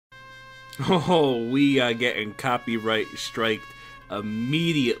Oh, we are getting copyright striked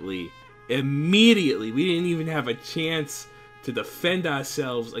immediately. Immediately. We didn't even have a chance to defend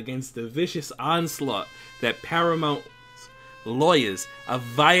ourselves against the vicious onslaught that Paramount's lawyers, a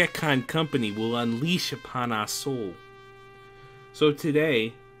Viacom company, will unleash upon our soul. So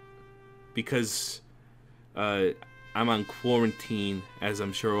today, because I'm on quarantine, as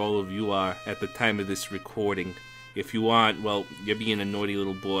I'm sure all of you are at the time of this recording. If you aren't, well, you're being a naughty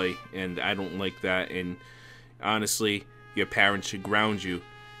little boy, and I don't like that, and honestly, your parents should ground you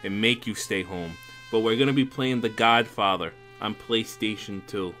and make you stay home. But we're going to be playing The Godfather on PlayStation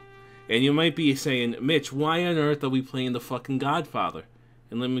 2. And you might be saying, Mitch, why on earth are we playing the fucking Godfather?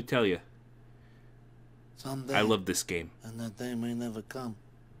 And let me tell you, someday, I love this game. And that day may never come.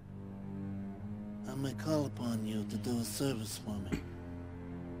 I may call upon you to do a service for me.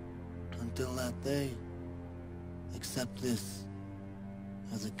 Until that day, accept this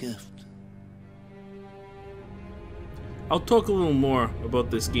as a gift. I'll talk a little more about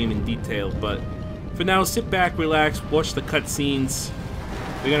this game in detail, but for now, sit back, relax, watch the cutscenes.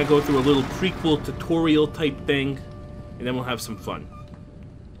 We're gonna go through a little prequel tutorial type thing, and then we'll have some fun.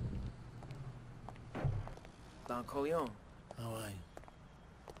 Don Corleone. How are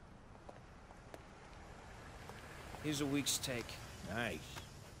you? Here's a week's take. Nice.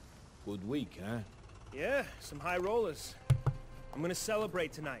 Good week, huh? Yeah, some high rollers. I'm gonna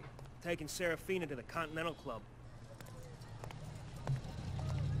celebrate tonight, taking Serafina to the Continental Club.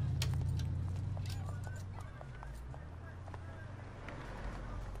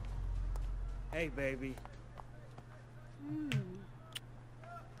 Hey, baby.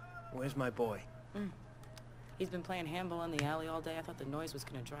 Where's my boy? He's been playing handball in the alley all day. I thought the noise was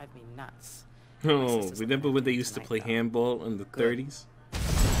gonna drive me nuts. Oh, remember when they used to play handball in the 30s?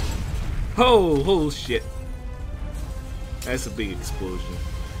 Oh shit. That's a big explosion.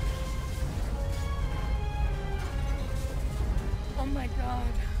 Oh my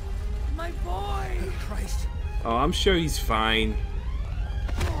god. My boy! Christ. Oh, I'm sure he's fine.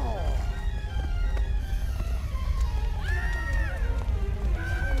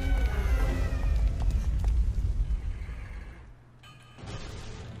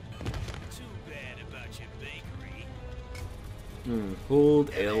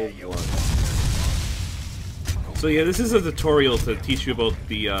 Hold L1. So yeah, this is a tutorial to teach you about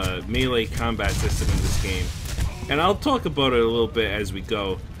the melee combat system in this game. And I'll talk about it a little bit as we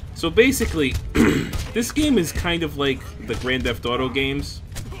go. So basically, this game is kind of like the Grand Theft Auto games.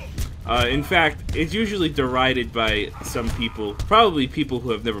 In fact, it's usually derided by some people, probably people who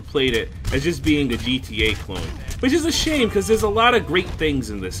have never played it, as just being a GTA clone. Which is a shame, because there's a lot of great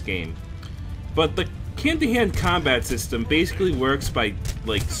things in this game. But the hand-to-hand combat system basically works by,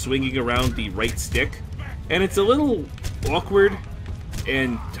 like, swinging around the right stick. And it's a little awkward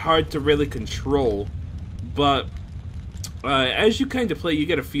and hard to really control. But as you kind of play, you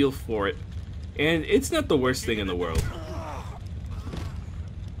get a feel for it. And it's not the worst thing in the world.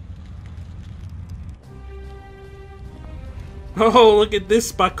 Oh, look at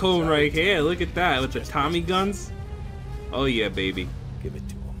this Spacone right here. Look at that, with the Tommy guns. Oh yeah, baby. Give it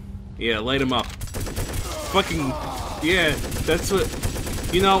to him. Yeah, light him up. Fucking, yeah, that's what,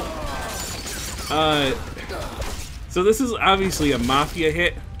 you know, so this is obviously a Mafia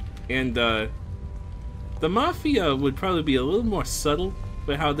hit, and, the Mafia would probably be a little more subtle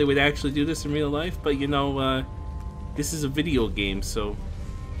with how they would actually do this in real life, but, you know, this is a video game, so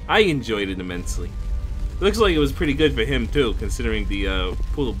I enjoyed it immensely. It looks like it was pretty good for him, too, considering the,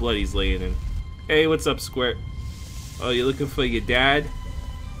 pool of blood he's laying in. Hey, what's up, Squirt? Oh, you looking for your dad?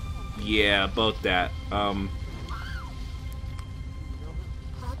 Yeah, about that. Papa?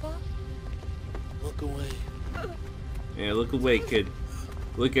 Look away. Yeah, look away, kid.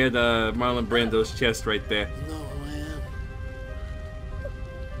 Look at Marlon Brando's chest right there. You know who I am.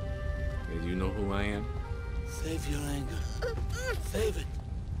 Yeah, you know who I am? Save your anger. Save it.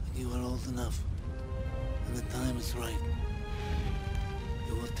 When you are old enough. And the time is right.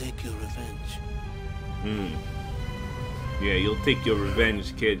 You will take your revenge. Yeah, you'll take your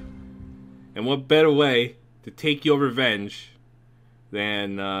revenge, kid. And what better way to take your revenge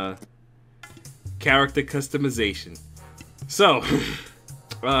than character customization? So,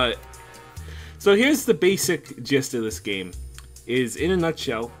 so here's the basic gist of this game. Is in a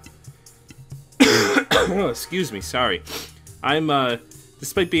nutshell. Oh, excuse me, sorry. I'm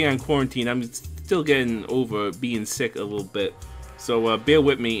despite being on quarantine, I'm still getting over being sick a little bit. So bear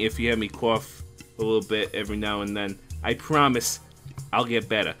with me if you have me cough a little bit every now and then. I promise I'll get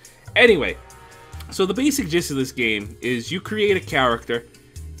better. Anyway, so the basic gist of this game is you create a character,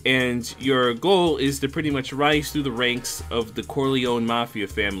 and your goal is to pretty much rise through the ranks of the Corleone Mafia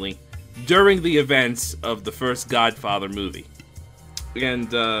family during the events of the first Godfather movie.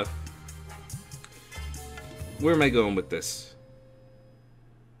 And, where am I going with this?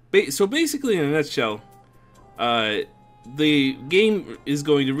 So basically, in a nutshell, the game is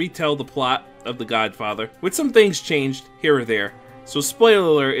going to retell the plot of The Godfather, with some things changed here or there. So spoiler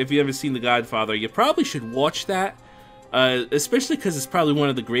alert, if you haven't seen The Godfather, you probably should watch that, especially because it's probably one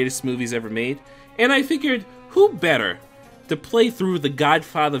of the greatest movies ever made. And I figured, who better to play through the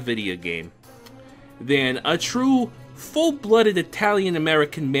Godfather video game than a true, full-blooded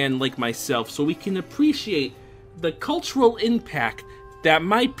Italian-American man like myself, so we can appreciate the cultural impact that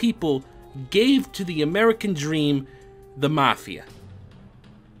my people gave to the American dream, the Mafia.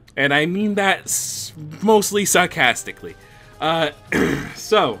 And I mean that mostly sarcastically.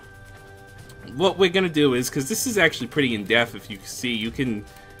 So, what we're gonna do is, because this is actually pretty in-depth, if you see, you can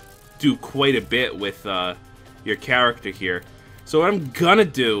do quite a bit with your character here. So what I'm gonna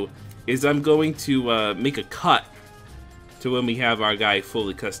do is I'm going to make a cut to when we have our guy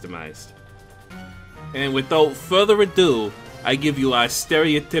fully customized. And without further ado, I give you our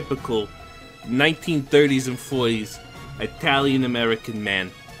stereotypical 1930s and 40s Italian-American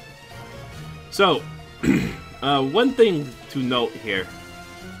man. So, one thing to note here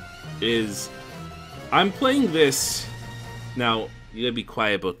is I'm playing this. Now, you gotta be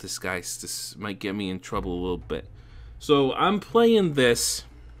quiet about this, guys. This might get me in trouble a little bit. So, I'm playing this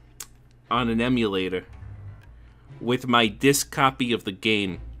on an emulator with my disc copy of the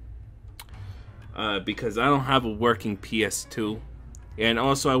game. Because I don't have a working PS2, and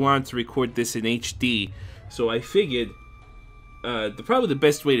also I wanted to record this in HD, so I figured probably the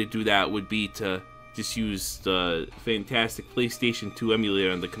best way to do that would be to just use the fantastic PlayStation 2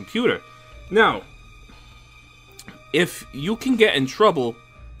 emulator on the computer. Now, if you can get in trouble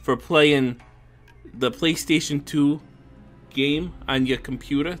for playing the PlayStation 2 game on your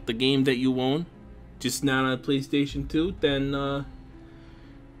computer, the game that you own, just not on PlayStation 2, then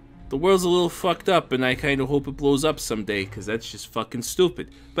the world's a little fucked up, and I kind of hope it blows up someday, because that's just fucking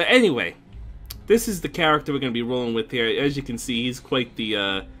stupid. But anyway, this is the character we're going to be rolling with here. As you can see, he's quite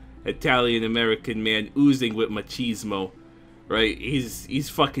the Italian-American man oozing with machismo, right? He's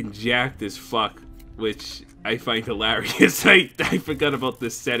fucking jacked as fuck, which I find hilarious. I forgot about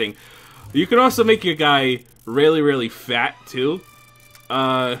this setting. You can also make your guy really, really fat, too.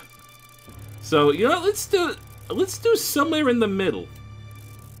 So, you know, let's do somewhere in the middle.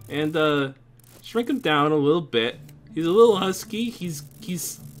 And, shrink him down a little bit. He's a little husky.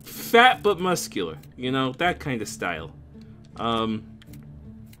 He's fat but muscular. You know, that kind of style.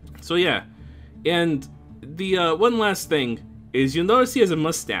 So yeah. And the, one last thing is you'll notice he has a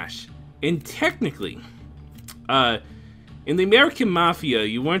mustache. And technically, in the American Mafia,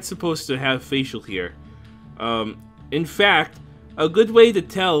 you weren't supposed to have facial hair. In fact, a good way to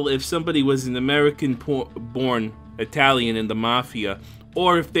tell if somebody was an American-born Italian in the Mafia,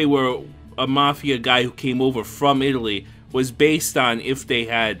 or if they were a Mafia guy who came over from Italy, was based on if they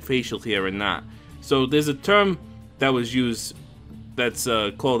had facial hair or not. So there's a term that was used that's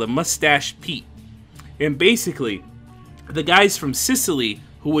called a mustache Pete. And basically, the guys from Sicily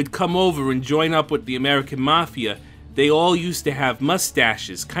who would come over and join up with the American Mafia, they all used to have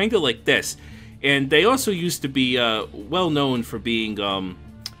mustaches, kind of like this. And they also used to be well known for being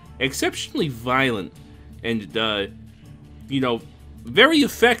exceptionally violent and, you know, very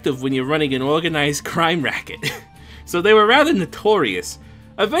effective when you're running an organized crime racket. So they were rather notorious.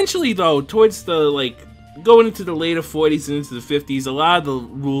 Eventually, though, towards the, like, going into the later 40s and into the 50s, a lot of the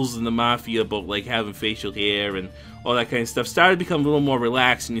rules in the Mafia about, like, having facial hair and all that kind of stuff started to become a little more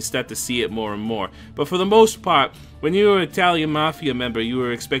relaxed, and you start to see it more and more. But for the most part, when you were an Italian Mafia member, you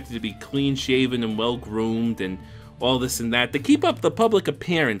were expected to be clean-shaven and well-groomed and all this and that to keep up the public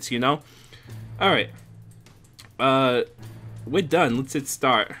appearance, you know? Alright. We're done. Let's hit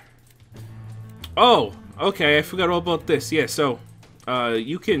start. Oh, okay, I forgot all about this. Yeah, so,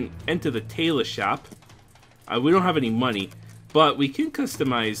 you can enter the tailor shop. We don't have any money, but we can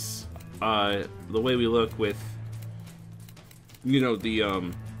customize, the way we look with, you know,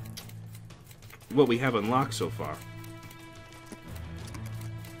 the, what we have unlocked so far.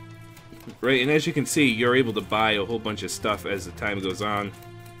 Right, and as you can see, you're able to buy a whole bunch of stuff as the time goes on.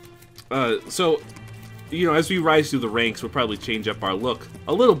 So, you know, as we rise through the ranks, we'll probably change up our look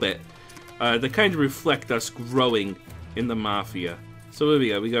a little bit to kind of reflect us growing in the Mafia. So what do we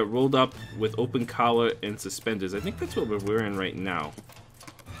got? We got rolled up with open collar and suspenders. I think that's what we're wearing right now.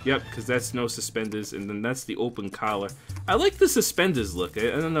 Yep, because that's no suspenders, and then that's the open collar. I like the suspenders look.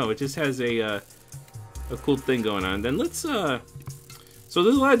 I don't know, it just has a cool thing going on. Then let's, so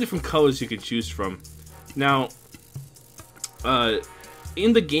there's a lot of different colors you can choose from. Now,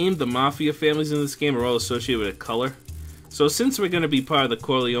 in the game, the mafia families in this game are all associated with a color. So since we're going to be part of the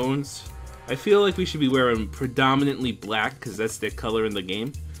Corleones, I feel like we should be wearing predominantly black, because that's their color in the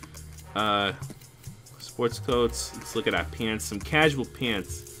game. Sports coats. Let's look at our pants. Some casual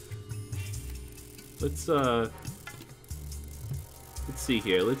pants. Let's see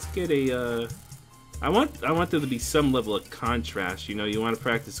here. Let's get a, I want there to be some level of contrast. You know, you want to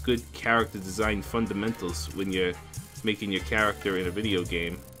practice good character design fundamentals when you're making your character in a video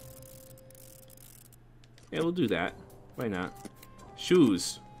game. Yeah, we'll do that. Why not?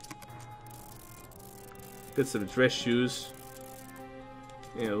 Shoes. Get some dress shoes.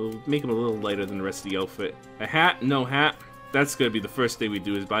 Yeah, we'll make them a little lighter than the rest of the outfit. A hat? No hat. That's gonna be the first thing we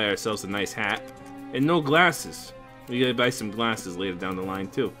do, is buy ourselves a nice hat. And no glasses. We gotta buy some glasses later down the line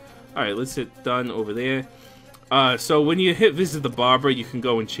too. Alright, let's hit done over there. So when you hit visit the barber, you can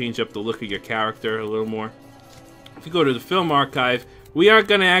go and change up the look of your character a little more. If you go to the film archive, we aren't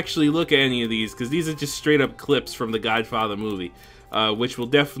gonna actually look at any of these, because these are just straight up clips from the Godfather movie. Which will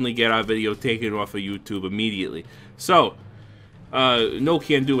definitely get our video taken off of YouTube immediately. So, no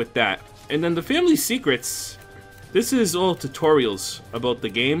can do with that. And then the family secrets, this is all tutorials about the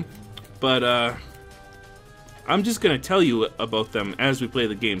game, but I'm just gonna tell you about them as we play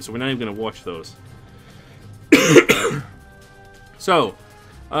the game, so we're not even gonna watch those. So,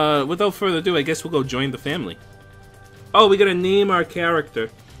 without further ado, I guess we'll go join the family. Oh, we gotta name our character.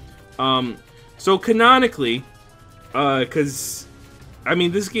 So canonically, because I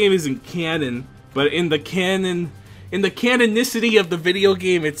mean, this game isn't canon, but in the canonicity of the video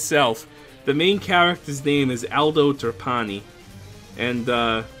game itself, the main character's name is Aldo Trapani, and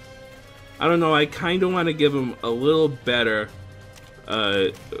I don't know, I kind of want to give him a little better,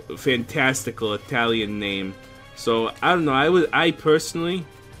 fantastical Italian name. So I don't know, I personally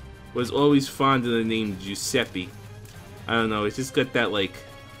was always fond of the name Giuseppe. I don't know, it's just got that like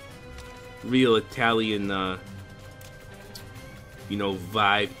real Italian, you know,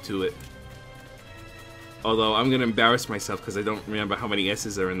 vibe to it. Although I'm gonna embarrass myself because I don't remember how many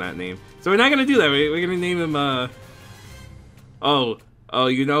S's are in that name. So we're not gonna do that. We're gonna name him. Oh,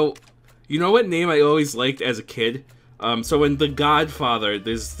 you know what name I always liked as a kid? So in The Godfather,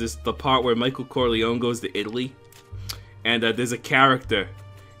 there's the part where Michael Corleone goes to Italy, and there's a character,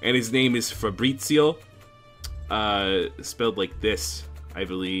 and his name is Fabrizio, spelled like this, I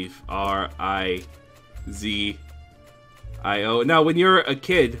believe, R-I-Z-I-O. Now, when you're a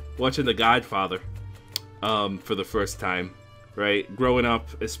kid watching The Godfather, for the first time, right, growing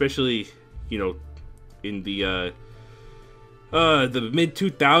up, especially, you know, in the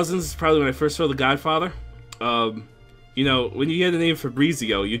mid-2000s is probably when I first saw The Godfather. You know, when you hear the name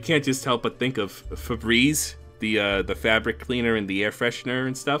Fabrizio, you can't just help but think of Febreze, the fabric cleaner and the air freshener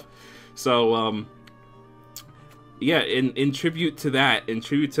and stuff. So, yeah, in tribute to that, in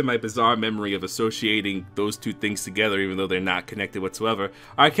tribute to my bizarre memory of associating those two things together, even though they're not connected whatsoever,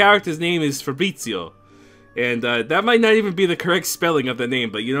 our character's name is Fabrizio. And that might not even be the correct spelling of the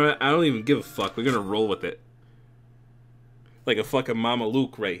name, but you know what? I don't even give a fuck. We're gonna roll with it. Like a fucking Mama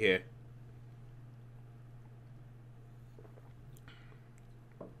Luke right here.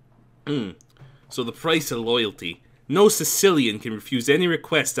 So the price of loyalty. No Sicilian can refuse any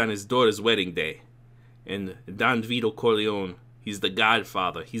request on his daughter's wedding day. And Don Vito Corleone, he's the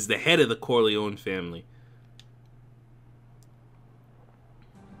godfather. He's the head of the Corleone family.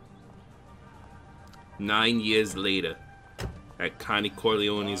 "9 years later, at Connie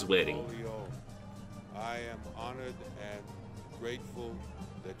Corleone's wedding." I am honored and grateful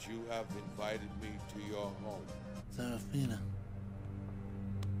that you have invited me to your home. Serafina,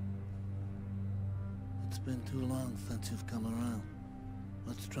 it's been too long since you've come around.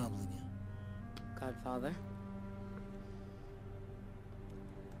 What's troubling you? Godfather,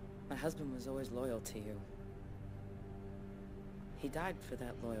 my husband was always loyal to you. He died for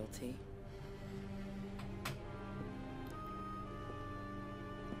that loyalty.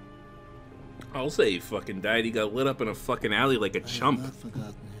 I'll say he fucking died. He got lit up in a fucking alley like a chump. I have not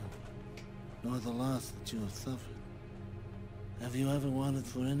forgotten you, nor the loss that you have suffered. Have you ever wanted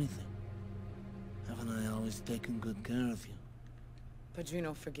for anything? Haven't I always taken good care of you?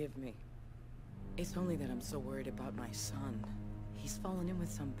 Padrino, forgive me. It's only that I'm so worried about my son. He's fallen in with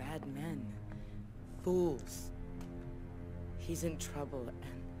some bad men. Fools. He's in trouble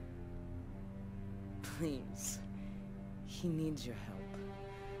and... Please. He needs your help.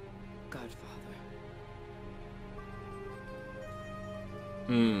 Godfather.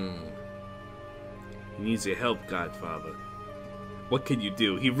 He needs your help, Godfather. What can you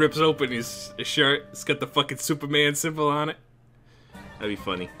do? He rips open his shirt. It's got the fucking Superman symbol on it. That'd be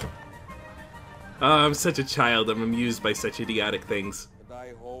funny. I'm such a child. I'm amused by such idiotic things.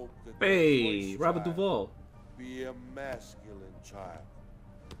 I hope that Hey, the first Robert child Duvall. be a masculine child.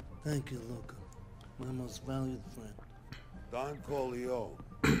 Thank you, Luca. My most valued friend. Don Corleone,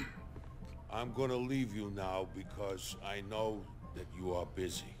 I'm gonna leave you now because I know that you are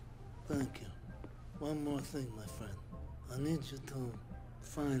busy. Thank you. One more thing, my friend. I need you to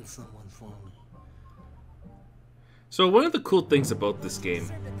find someone for me. So one of the cool things about this game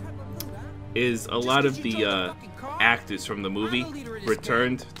is a lot of the actors from the movie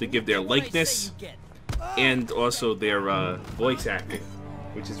returned to give their likeness and also their voice acting,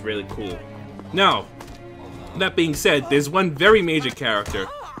 which is really cool. Now, that being said, there's one very major character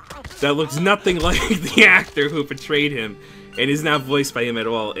that looks nothing like the actor who portrayed him and is not voiced by him at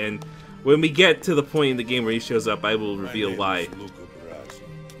all, and when we get to the point in the game where he shows up, I will reveal why. I've been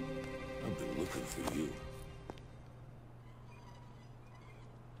looking for you.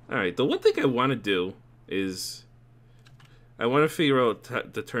 Alright, the one thing I want to do is I want to figure out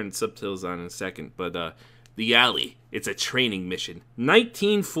to turn subtitles on in a second, but the alley, it's a training mission.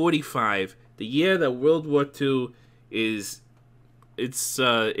 1945, the year that World War II is,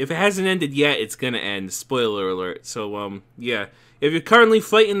 if it hasn't ended yet, it's gonna end. Spoiler alert. So, yeah. If you're currently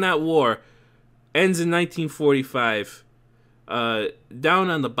fighting that war, ends in 1945, down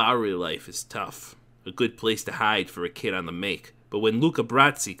on the Bowery life is tough. A good place to hide for a kid on the make. But when Luca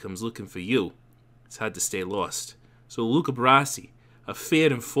Brasi comes looking for you, it's hard to stay lost. So Luca Brasi, a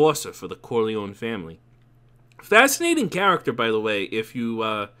feared enforcer for the Corleone family. Fascinating character, by the way, if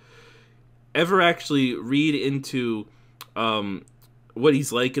you ever actually read into what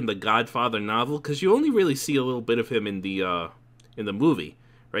he's like in the Godfather novel, because you only really see a little bit of him in the movie,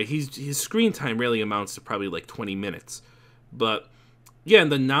 right? His screen time really amounts to probably like 20 minutes. But yeah, in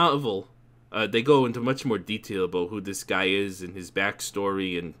the novel, they go into much more detail about who this guy is and his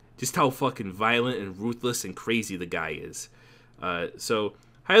backstory and just how fucking violent and ruthless and crazy the guy is. So,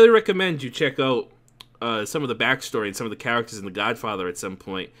 highly recommend you check out some of the backstory and some of the characters in The Godfather at some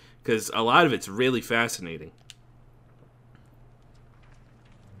point, because a lot of it's really fascinating.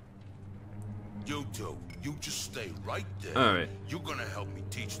 You two, you just stay right there. Alright. You're gonna help me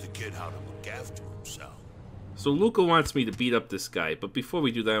teach the kid how to look after himself. So Luca wants me to beat up this guy, but before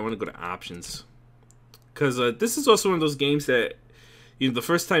we do that, I want to go to options. Because this is also one of those games that, you know, the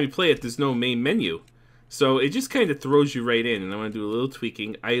first time you play it, there's no main menu. So it just kind of throws you right in, and I want to do a little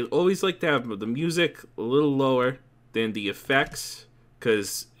tweaking. I always like to have the music a little lower than the effects,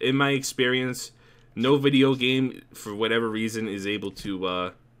 because in my experience, no video game, for whatever reason, is able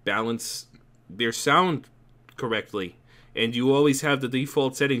to balance their sound correctly. And you always have the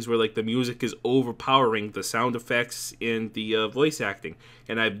default settings where, like, the music is overpowering the sound effects and the voice acting.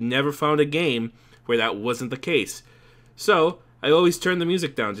 And I've never found a game where that wasn't the case. So I always turn the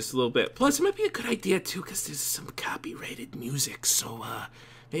music down just a little bit. Plus, it might be a good idea, too, because there's some copyrighted music. So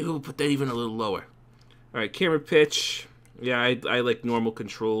maybe we'll put that even a little lower. Alright, camera pitch. Yeah, I like normal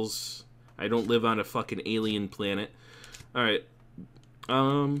controls. I don't live on a fucking alien planet. Alright.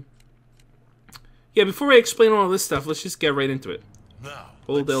 Yeah, before I explain all this stuff, let's just get right into it. Now,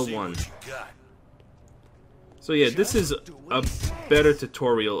 Hold let's see L1. what you got. So yeah, this is a better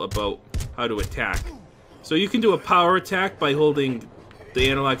tutorial about how to attack. So you can do a power attack by holding the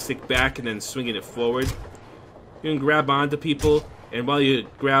analog stick back and then swinging it forward. You can grab onto people, and while you're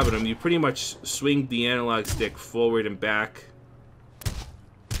grabbing them, you pretty much swing the analog stick forward and back.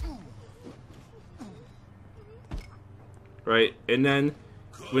 Right, and then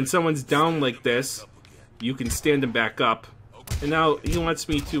when someone's down like this, you can stand them back up. And now he wants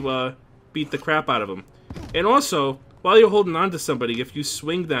me to beat the crap out of him. And also, while you're holding on to somebody, if you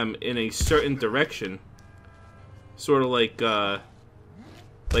swing them in a certain direction, sort of like that,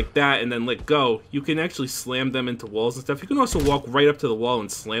 and then let go, you can actually slam them into walls and stuff. You can also walk right up to the wall and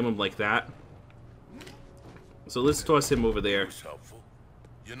slam them like that. So let's toss him over there. That's helpful.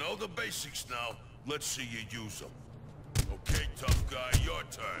 You know the basics now. Let's see you use them. Okay, tough guy, your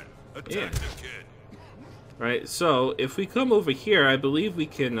turn. Attack the kid. Right, so if we come over here, I believe we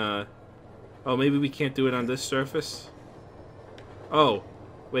can, oh, maybe we can't do it on this surface? Oh,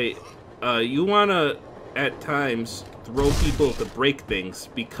 wait, you wanna, at times, throw people to break things,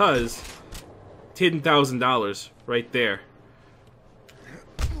 because $10,000 right there.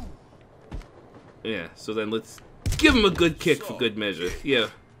 Yeah, so then let's give him a good kick for good measure. Yeah.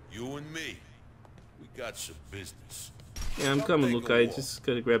 You and me, we got some business. Yeah, I'm coming, Luca. I just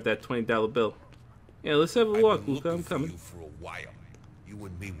gotta grab that $20 bill. Yeah, let's have a walk, Luca. I'm coming. For a while. You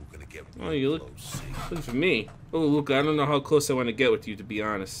and me were gonna get Oh, you look looking for me. Oh, Luca, I don't know how close I want to get with you, to be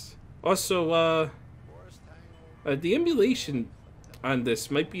honest. Also, the emulation on this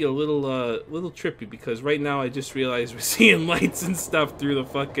might be a little trippy, because right now I just realized we're seeing lights and stuff through the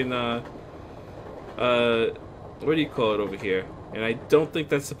fucking what do you call it over here? And I don't think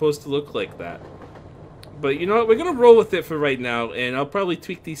that's supposed to look like that. But you know what? We're gonna roll with it for right now, and I'll probably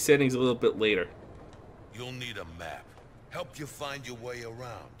tweak these settings a little bit later. You'll need a map. Help you find your way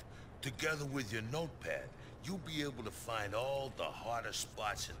around. Together with your notepad, you'll be able to find all the harder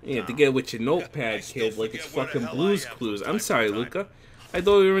spots in town. Yeah, together with your notepad, kid, like it's fucking Blue's Clues. I'm sorry, Luca. I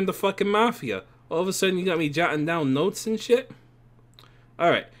thought we were in the fucking mafia. All of a sudden, you got me jotting down notes and shit.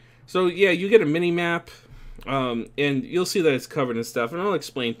 All right. So yeah, you get a mini map. And you'll see that it's covered and stuff, and I'll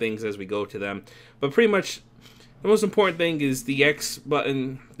explain things as we go to them. But pretty much, the most important thing is the X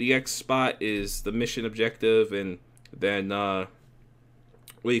button. The X spot is the mission objective, and then, what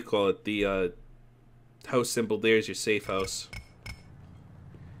do you call it? The, house symbol there is your safe house.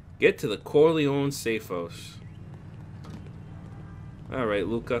 Get to the Corleone safe house. Alright,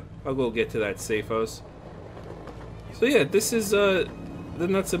 Luca. I'll go get to that safe house. So yeah, this is, the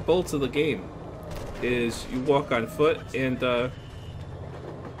nuts and bolts of the game. Is you walk on foot, and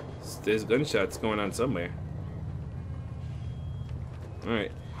there's gunshots going on somewhere.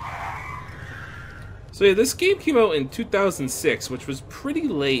 Alright. So yeah, this game came out in 2006, which was pretty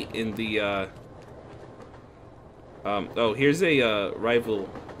late in the oh, here's a rival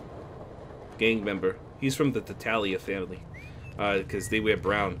gang member. He's from the Tattaglia family, because they wear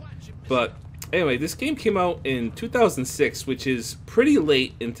brown. But anyway, this game came out in 2006, which is pretty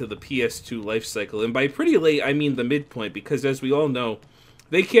late into the PS2 life cycle. And by pretty late, I mean the midpoint, because as we all know,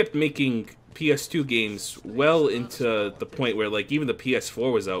 they kept making PS2 games well into the point where, like, even the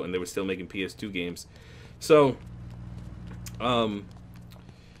PS4 was out and they were still making PS2 games. So,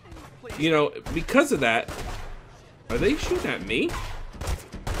 you know, because of that, are they shooting at me?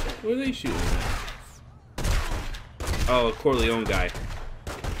 What are they shooting at? Oh, a Corleone guy.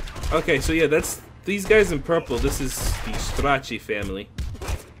 Okay, so yeah, that's these guys in purple. This is the Stracci family.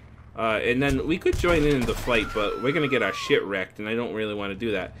 And then we could join in the fight, but we're gonna get our shit wrecked, and I don't really want to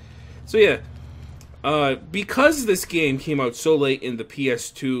do that. So yeah, because this game came out so late in the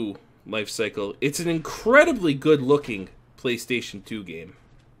PS2 life cycle, it's an incredibly good-looking PlayStation 2 game.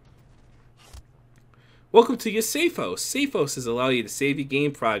 Welcome to your safe house. Safe houses allow you to save your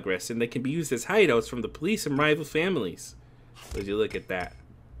game progress, and they can be used as hideouts from the police and rival families. Would you look at that?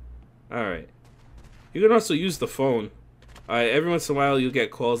 Alright. You can also use the phone. Every once in a while you'll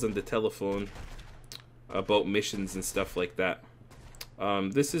get calls on the telephone about missions and stuff like that.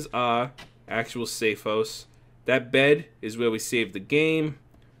 This is our actual safe house. That bed is where we save the game.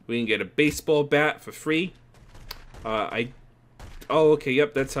 We can get a baseball bat for free. Oh, okay,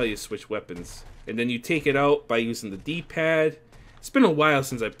 yep, that's how you switch weapons. And then you take it out by using the D-pad. It's been a while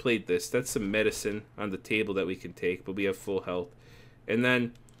since I played this. That's some medicine on the table that we can take, but we have full health. And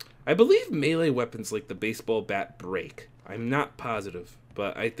then, I believe melee weapons like the baseball bat break. I'm not positive,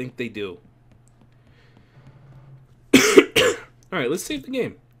 but I think they do. Alright, let's save the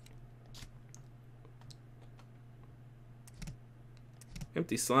game.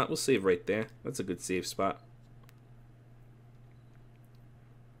 Empty slot, we'll save right there. That's a good save spot.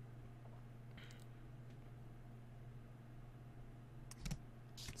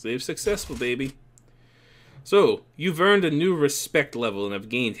 Save successful, baby. So, you've earned a new respect level and have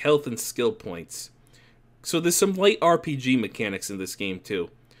gained health and skill points. So there's some light RPG mechanics in this game too.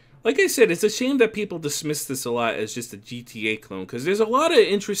 Like I said, it's a shame that people dismiss this a lot as just a GTA clone, because there's a lot of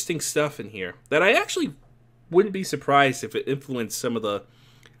interesting stuff in here that I actually wouldn't be surprised if it influenced some of the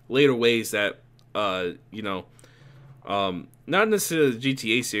later ways that, you know, not necessarily the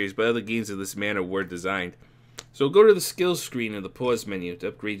GTA series, but other games of this manner were designed. So go to the skills screen in the pause menu to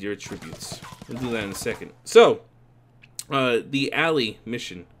upgrade your attributes. We'll do that in a second. So, the alley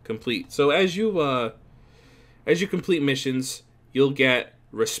mission complete. So as you complete missions, you'll get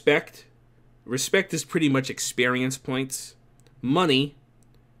respect. Respect is pretty much experience points. Money,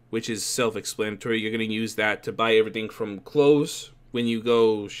 which is self-explanatory. You're going to use that to buy everything from clothes when you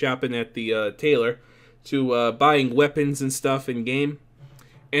go shopping at the tailor to buying weapons and stuff in game.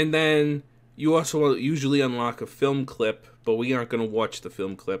 And then you also usually unlock a film clip, but we aren't going to watch the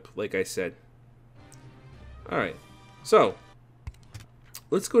film clip, like I said. Alright, so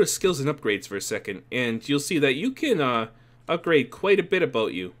let's go to skills and upgrades for a second, and you'll see that you can upgrade quite a bit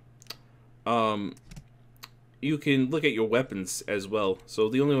about you. You can look at your weapons as well. So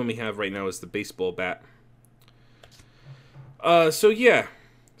the only one we have right now is the baseball bat. So yeah,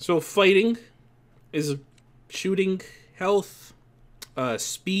 so fighting is shooting, health,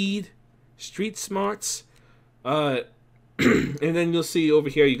 speed, street smarts, and then you'll see over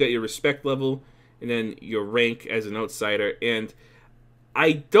here you got your respect level, and then your rank as an outsider. And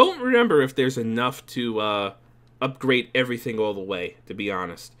I don't remember if there's enough to upgrade everything all the way, to be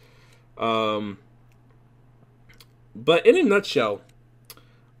honest. But in a nutshell,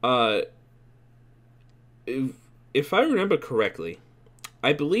 if I remember correctly,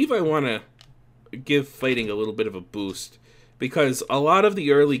 I believe I want to give fighting a little bit of a boost, because a lot of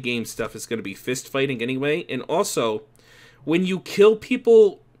the early game stuff is going to be fist fighting anyway, and also when you kill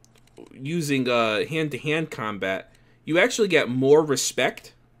people using hand-to-hand combat, you actually get more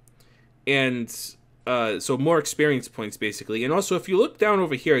respect, and so more experience points basically. And also if you look down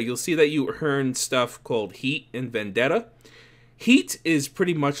over here, you'll see that you earn stuff called Heat and Vendetta. Heat is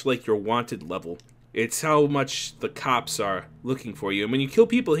pretty much like your wanted level. It's how much the cops are looking for you. And when you kill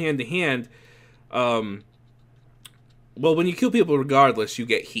people hand-to-hand, well, when you kill people regardless, you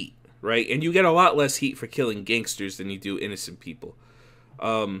get heat, right? And you get a lot less heat for killing gangsters than you do innocent people.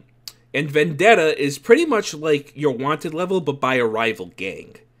 And Vendetta is pretty much like your wanted level, but by a rival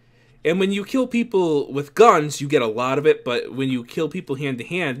gang. And when you kill people with guns, you get a lot of it, but when you kill people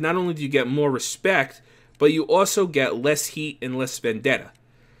hand-to-hand, not only do you get more respect, but you also get less heat and less Vendetta.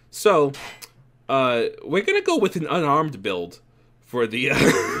 So, we're gonna go with an unarmed build for the,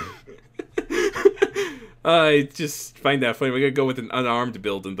 I just find that funny. We're gonna go with an unarmed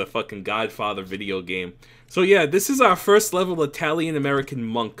build in the fucking Godfather video game. So yeah, this is our first level Italian-American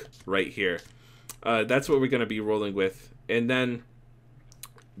monk right here. That's what we're gonna be rolling with. And then,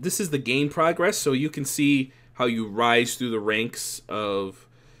 this is the game progress, so you can see how you rise through the ranks of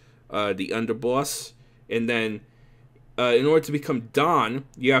the underboss. And then, in order to become Don,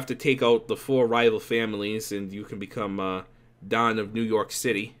 you have to take out the 4 rival families, and you can become Don of New York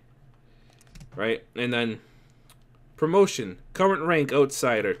City. Right? And then, promotion. Current rank,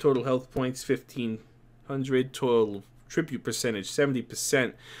 outsider. Total health points, 1,500. Total tribute percentage,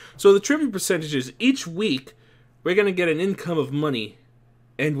 70%. So the tribute percentage is each week, we're going to get an income of money.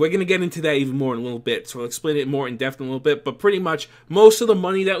 And we're going to get into that even more in a little bit. So I'll explain it more in depth in a little bit. But pretty much, most of the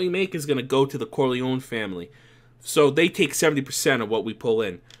money that we make is going to go to the Corleone family. So they take 70% of what we pull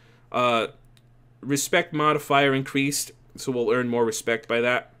in. Respect modifier increased. So we'll earn more respect by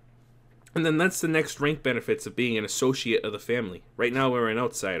that. And then that's the next rank benefits of being an associate of the family. Right now we're an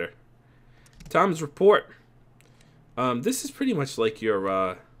outsider. Tom's report. This is pretty much like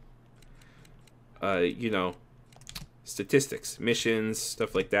your, you know, statistics, missions,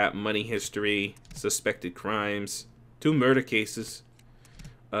 stuff like that, money history, suspected crimes, 2 murder cases,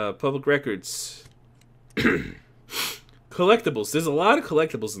 public records, collectibles. There's a lot of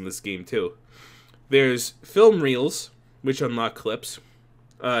collectibles in this game too. There's film reels, which unlock clips.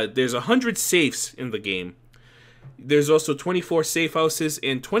 There's 100 safes in the game. There's also 24 safe houses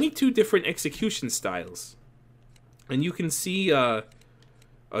and 22 different execution styles. And you can see a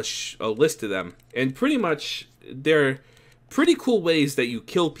list of them. And pretty much, they're pretty cool ways that you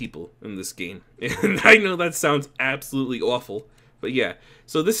kill people in this game. And I know that sounds absolutely awful. But yeah,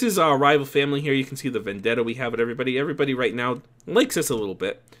 so this is our rival family here. You can see the vendetta we have with everybody. Everybody right now likes us a little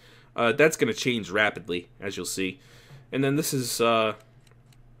bit. That's going to change rapidly, as you'll see. And then this is the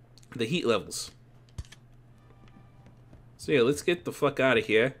heat levels. So yeah, let's get the fuck out of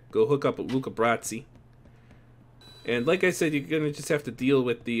here. Go hook up with Luca Brazzi. And like I said, you're going to just have to deal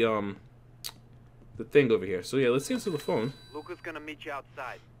with the thing over here. So yeah, let's answer the phone. Luca's going to meet you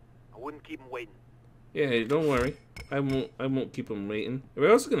outside. I wouldn't keep him waiting. Yeah, don't worry. I won't keep him waiting.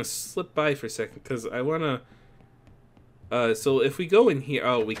 We're also going to slip by for a second because I want to... so if we go in here...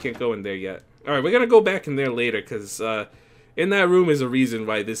 Oh, we can't go in there yet. Alright, we're going to go back in there later because in that room is a reason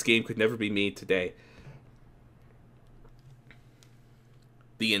why this game could never be made today.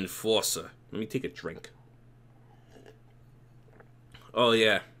 The Enforcer. Let me take a drink. Oh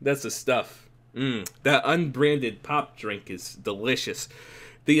yeah, that's the stuff. That unbranded pop drink is delicious.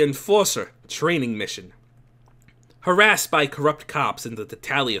 The Enforcer training mission. Harassed by corrupt cops and the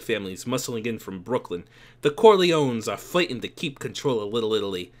Tattaglia families muscling in from Brooklyn, the Corleones are fighting to keep control of Little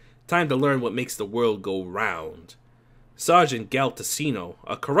Italy. Time to learn what makes the world go round. Sergeant Galtacino,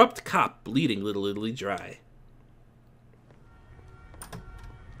 a corrupt cop bleeding Little Italy dry.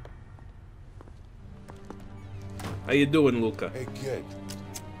 How you doing, Luca? Hey, kid.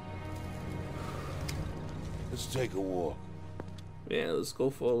 Let's take a walk. Yeah, let's go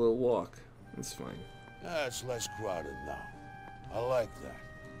for a little walk. That's fine. It's less crowded now. I like that.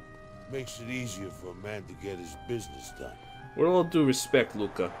 Makes it easier for a man to get his business done. With all due respect,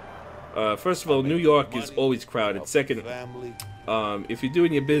 Luca. First of all, New York is always crowded. Second, if you're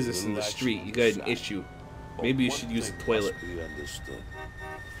doing your business in the street, you got an issue. Maybe you should use a toilet. Understood.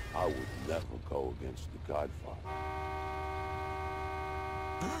 I would never go against the Godfather.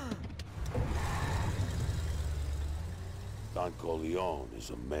 Don Corleone is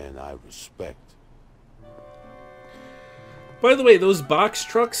a man I respect. By the way, those box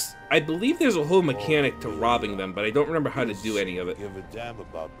trucks, I believe there's a whole mechanic to robbing them, but I don't remember how to do any of it. Give a damn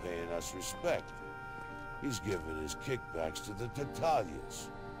about paying us respect. He's giving his kickbacks to the Tatalias.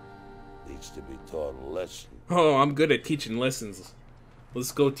 Needs to be taught a lesson. Oh, I'm good at teaching lessons.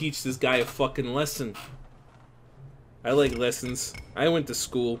 Let's go teach this guy a fucking lesson. I like lessons. I went to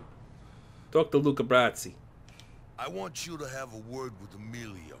school. Talk to Luca Brazzi. I want you to have a word with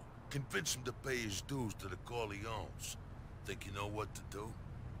Emilio. Convince him to pay his dues to the Corleones. Think you know what to do?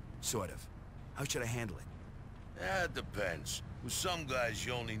 Sort of. How should I handle it? It depends. With some guys,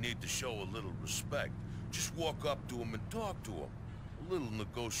 you only need to show a little respect. Just walk up to him and talk to him. A little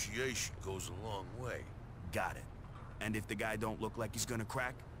negotiation goes a long way. Got it. And if the guy don't look like he's gonna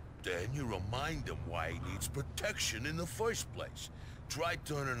crack? Then you remind him why he needs protection in the first place. Try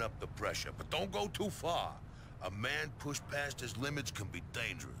turning up the pressure, but don't go too far. A man pushed past his limits can be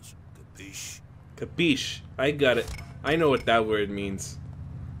dangerous. Capiche? Capiche. I got it. I know what that word means.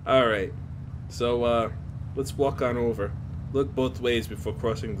 Alright. So, let's walk on over. Look both ways before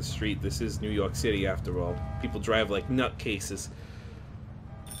crossing the street. This is New York City, after all. People drive like nutcases.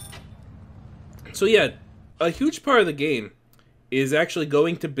 So yeah, a huge part of the game is actually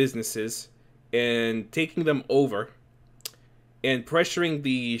going to businesses and taking them over and pressuring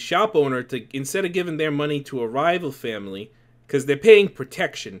the shop owner to, instead of giving their money to a rival family, because they're paying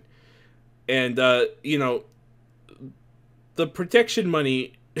protection. And, you know, the protection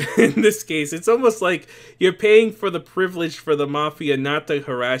money, in this case, it's almost like you're paying for the privilege for the mafia not to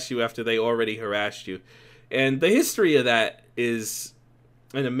harass you after they already harassed you. And the history of that is,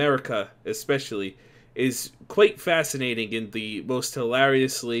 in America especially, is quite fascinating in the most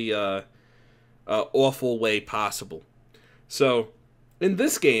hilariously awful way possible. So, in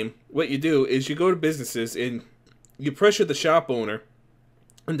this game, what you do is you go to businesses and you pressure the shop owner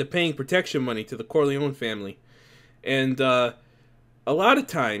into paying protection money to the Corleone family. And a lot of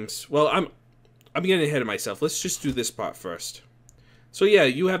times, well, I'm getting ahead of myself. Let's just do this part first. So yeah,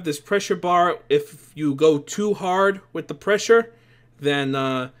 you have this pressure bar. If you go too hard with the pressure, then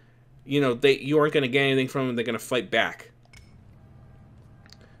you know, you aren't going to get anything from them. They're going to fight back.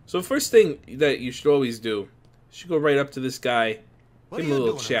 So the first thing that you should always do, you should go right up to this guy, give him a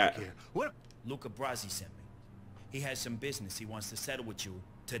little chat. Luca Brazzi sent me. He has some business he wants to settle with you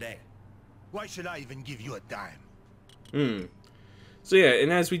today. Why should I even give you a dime? So yeah,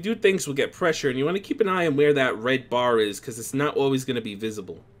 and as we do things, we'll get pressure, and you want to keep an eye on where that red bar is, because it's not always going to be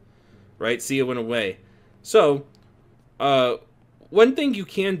visible. Right? See, it went away. So, one thing you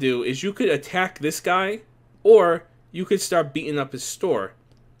can do is you could attack this guy, or you could start beating up his store.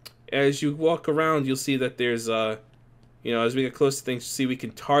 As you walk around, you'll see that there's, you know, as we get close to things, see we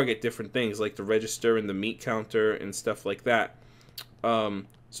can target different things, like the register and the meat counter and stuff like that.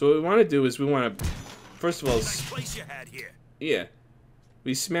 So what we want to do is we want to, first of all, Nice place you had here. yeah,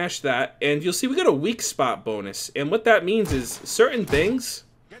 we smash that, and you'll see we got a weak spot bonus. And what that means is certain things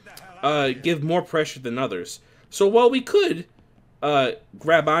give more pressure than others. So while we could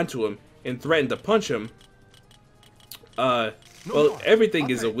grab onto him and threaten to punch him, well, everything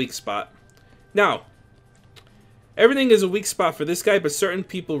is a weak spot. Now, everything is a weak spot for this guy, but certain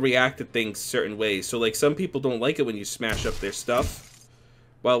people react to things certain ways. So, like, some people don't like it when you smash up their stuff,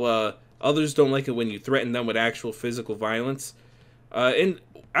 while others don't like it when you threaten them with actual physical violence. And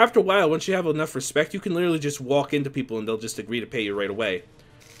after a while, once you have enough respect, you can literally just walk into people and they'll just agree to pay you right away.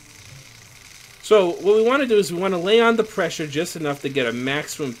 So, what we want to do is we want to lay on the pressure just enough to get a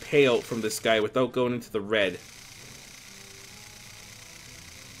maximum payout from this guy without going into the red.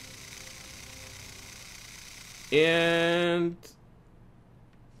 And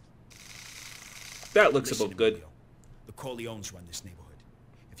that looks about good. Emilio, the Corleones run this neighborhood.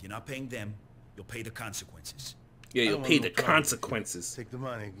 If you're not paying them, you'll pay the consequences. Yeah, you'll pay the consequences. Take the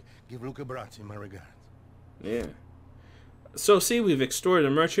money. Give Luca Brazzi my regards. Yeah. So, see, we've extorted a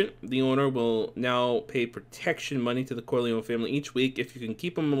merchant. The owner will now pay protection money to the Corleone family each week if you can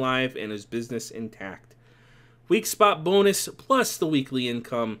keep him alive and his business intact. Weak spot bonus plus the weekly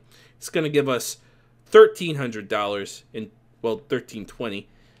income. It's going to give us $1,300 in, well, $1,320.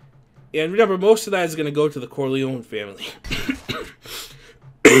 And remember, most of that is going to go to the Corleone family.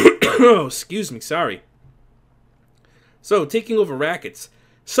 Oh, excuse me, sorry. So, taking over rackets.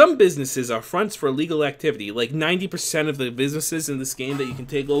 Some businesses are fronts for illegal activity. Like 90% of the businesses in this game that you can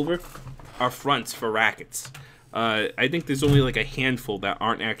take over are fronts for rackets. I think there's only like a handful that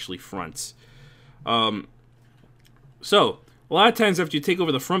aren't actually fronts. So, a lot of times after you take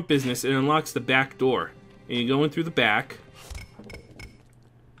over the front business, it unlocks the back door. And you go in through the back.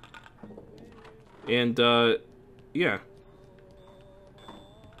 And, yeah.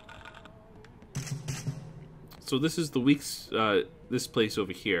 So this is the week's, this place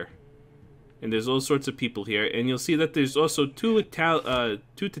over here. And there's all sorts of people here. And you'll see that there's also two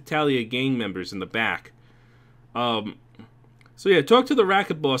Tatalia gang members in the back. So yeah, talk to the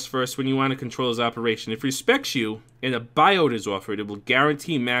racket boss first when you want to control his operation. If he respects you and a buyout is offered, it will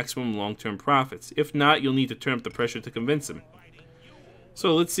guarantee maximum long-term profits. If not, you'll need to turn up the pressure to convince him.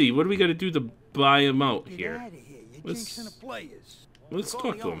 So let's see, what do we got to do to buy him out here? Let's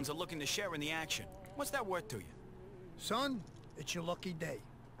talk to him. Are looking to share in the action. What's that worth to you? Son, it's your lucky day.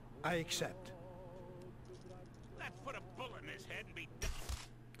 I accept. Let's put a bullet in his head and be done.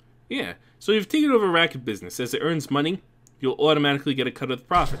 Yeah, so you've taken over racket business. As it earns money, you'll automatically get a cut of the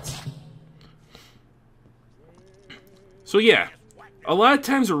profits. So yeah, a lot of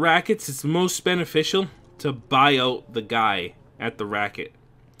times with rackets, it's most beneficial to buy out the guy at the racket.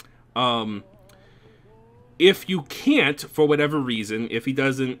 If you can't, for whatever reason, if he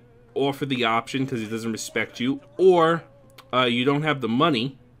doesn't offer the option because he doesn't respect you, or you don't have the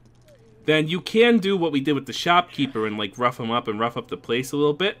money, then you can do what we did with the shopkeeper and like rough him up and rough up the place a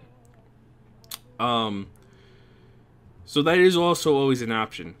little bit. So that is also always an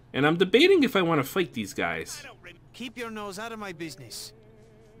option. And I'm debating if I want to fight these guys. Keep your nose out of my business.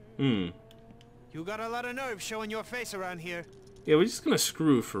 You got a lot of nerve showing your face around here. Yeah, we're just gonna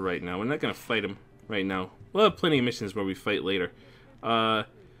screw for right now. We're not gonna fight him right now. We'll have plenty of missions where we fight later.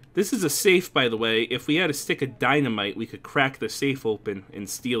 This is a safe, by the way. If we had a stick of dynamite, we could crack the safe open and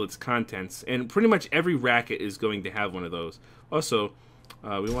steal its contents. And pretty much every racket is going to have one of those. Also,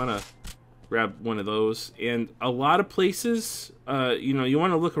 we want to grab one of those. And a lot of places, you know, you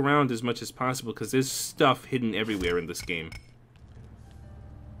want to look around as much as possible because there's stuff hidden everywhere in this game.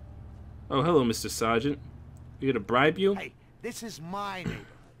 Oh, hello, Mr. Sergeant. You gonna bribe you? Hey, this is my neighborhood.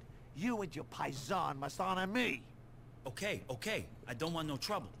 You and your paisan must honor me. Okay, okay. I don't want no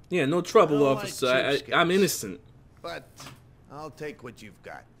trouble. Yeah, no trouble, I don't like officer. I'm innocent. But I'll take what you've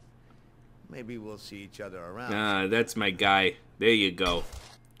got. Maybe we'll see each other around. Ah, that's my guy. There you go.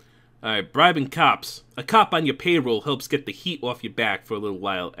 Alright, bribing cops. A cop on your payroll helps get the heat off your back for a little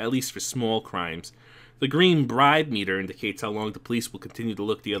while, at least for small crimes. The green bribe meter indicates how long the police will continue to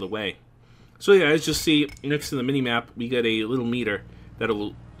look the other way. So yeah, as you'll see, next to the minimap, we got a little meter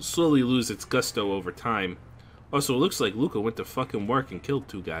that'll slowly lose its gusto over time. Also, it looks like Luca went to fucking work and killed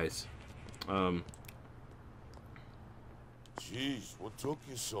two guys. Jeez, what took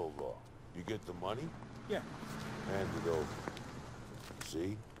you so long? You get the money? Yeah. Hand it over.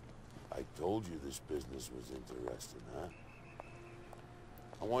 See? I told you this business was interesting, huh?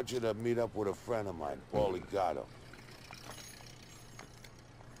 I want you to meet up with a friend of mine, Paulie Gatto.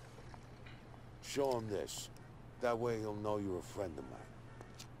 Show him this. That way he'll know you're a friend of mine.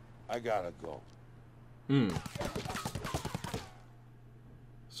 I gotta go.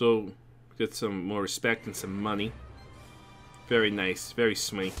 So, get some more respect and some money. Very nice, very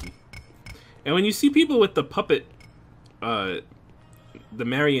swanky. And when you see people with the puppet, the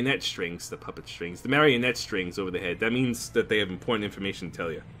marionette strings, the marionette strings over the head, that means that they have important information to tell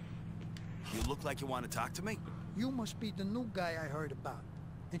you. You look like you want to talk to me? You must be the new guy I heard about.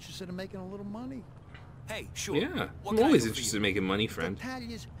 Interested in making a little money? Hey, sure. Yeah, What I'm can I always do for interested you? in making money, friend. The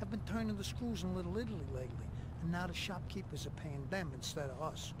Italians have been turning the screws in Little Italy lately, and now the shopkeepers are paying them instead of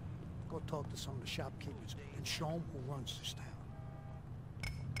us. Go talk to some of the shopkeepers and show them who runs this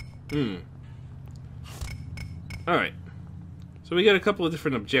town. Alright. So we got a couple of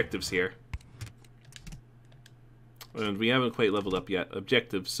different objectives here. And we haven't quite leveled up yet.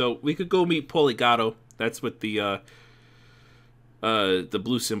 Objectives. So we could go meet Paulie Gatto. That's what the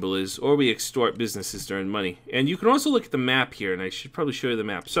blue symbol is. Or we extort businesses to earn money. And you can also look at the map here, and I should probably show you the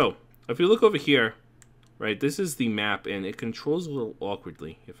map. So, if you look over here, right, this is the map, and it controls a little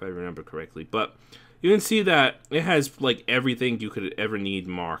awkwardly, if I remember correctly. But you can see that it has, like, everything you could ever need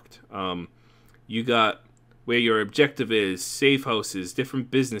marked. You got where your objective is, safe houses, different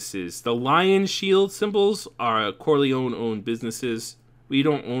businesses. The lion shield symbols are Corleone-owned businesses. We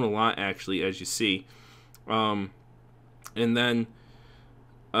don't own a lot, actually, as you see. And then,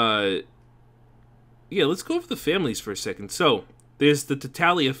 yeah, let's go over the families for a second. So, there's the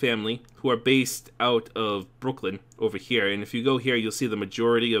Tatalia family, who are based out of Brooklyn over here. And if you go here, you'll see the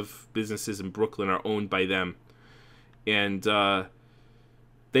majority of businesses in Brooklyn are owned by them. And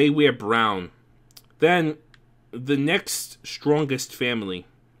they wear brown. Then, the next strongest family,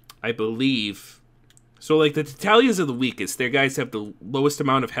 I believe... So, like, the Tatalias are the weakest. Their guys have the lowest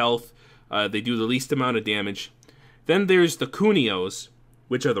amount of health. They do the least amount of damage. Then there's the Cunios,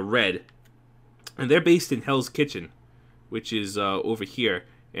 which are the red. And they're based in Hell's Kitchen, which is over here.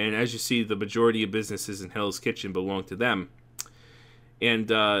 And as you see, the majority of businesses in Hell's Kitchen belong to them. And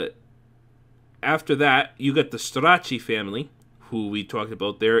after that, you got the Stracci family, who we talked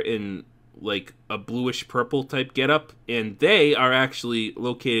about. They're in like a bluish purple type getup, and they are actually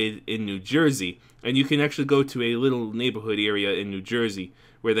located in New Jersey. And you can actually go to a little neighborhood area in New Jersey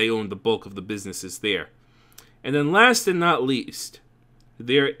where they own the bulk of the businesses there. And then last and not least,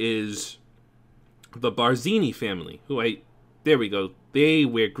 there is the Barzini family, there we go. They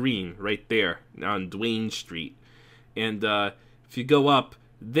wear green right there on Duane Street. And if you go up,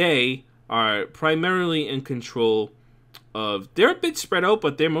 they are primarily in control of... They're a bit spread out,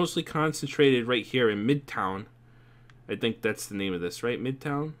 but they're mostly concentrated right here in Midtown. I think that's the name of this, right?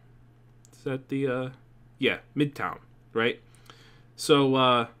 Midtown? Is that the... Yeah, Midtown, right?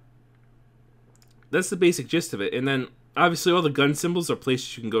 So, that's the basic gist of it. And then, obviously, all the gun symbols are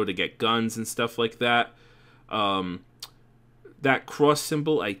places you can go to get guns and stuff like that. That cross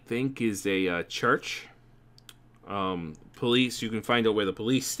symbol, I think, is a church. Police, you can find out where the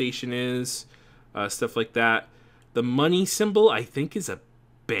police station is, stuff like that. The money symbol, I think, is a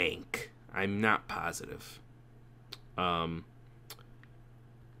bank. I'm not positive. Oh,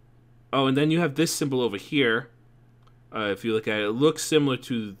 and then you have this symbol over here. If you look at it, it looks similar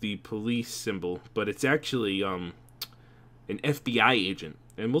to the police symbol, but it's actually an FBI agent.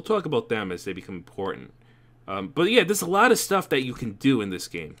 And we'll talk about them as they become important. But yeah, there's a lot of stuff that you can do in this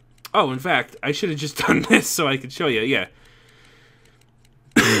game. Oh, in fact, I should have just done this so I could show you. Yeah.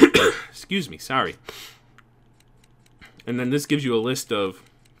 Excuse me, sorry. And then this gives you a list of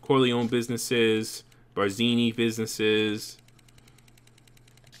Corleone businesses, Barzini businesses,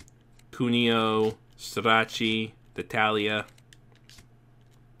 Cuneo, Stracci, D'Italia,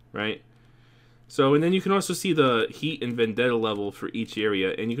 right? So, and then you can also see the heat and vendetta level for each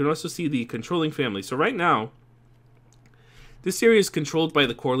area, and you can also see the controlling family. So right now, this area is controlled by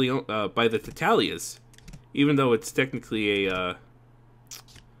the Corleone, by the Tatalias, even though it's technically a,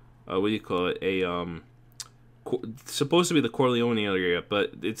 what do you call it? Supposed to be the Corleone area,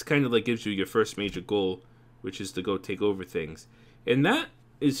 but it's kind of like gives you your first major goal, which is to go take over things. And that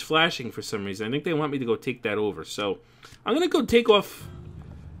is flashing for some reason. I think they want me to go take that over. So I'm gonna go take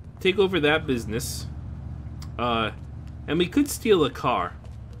over that business. And we could steal a car,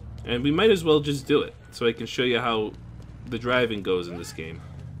 and we might as well just do it, so I can show you how the driving goes in this game.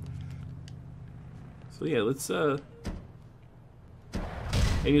 So yeah, let's and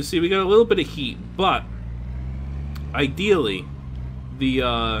you'll see we got a little bit of heat, but ideally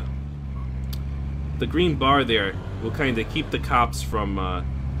the green bar there will kind of keep the cops from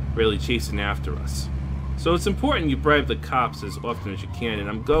really chasing after us. So it's important you bribe the cops as often as you can, and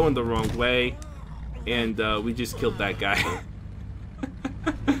I'm going the wrong way, and we just killed that guy.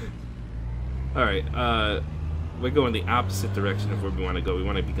 Alright, we're going the opposite direction of where we want to go. We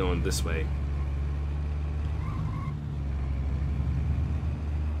want to be going this way.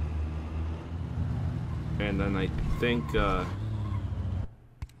 And then I think, I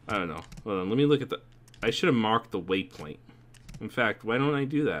don't know. Hold on, let me look at the... I should have marked the waypoint. In fact, why don't I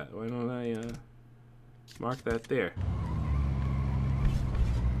do that? Why don't I, mark that there?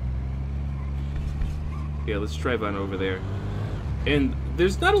 Yeah, let's drive on over there. And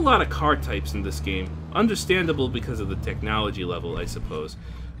there's not a lot of car types in this game. Understandable because of the technology level, I suppose.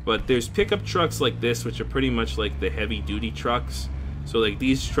 But there's pickup trucks like this, which are pretty much like the heavy-duty trucks. So, like,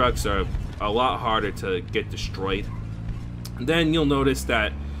 these trucks are a lot harder to get destroyed. And then you'll notice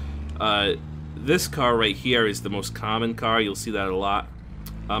that this car right here is the most common car. You'll see that a lot.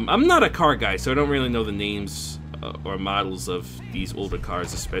 I'm not a car guy, so I don't really know the names or models of these older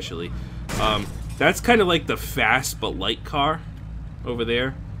cars especially. That's kind of like the fast but light car over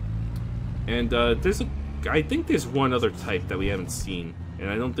there. And I think there's one other type that we haven't seen, and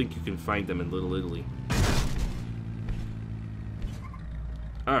I don't think you can find them in Little Italy.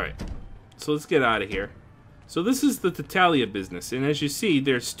 Alright, so let's get out of here. So this is the Tatalia business, and as you see,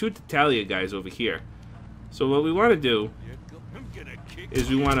 there's two Tatalia guys over here. So what we want to do is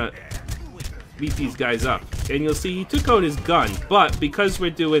we want to beat these guys up. And you'll see he took out his gun, but because we're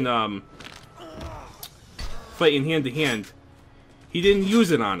doing fighting hand-to-hand, he didn't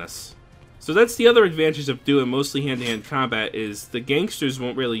use it on us. So that's the other advantage of doing mostly hand-to-hand combat, is the gangsters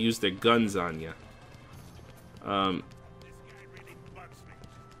won't really use their guns on you.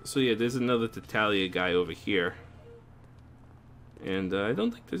 So yeah, there's another Tatalia guy over here. And I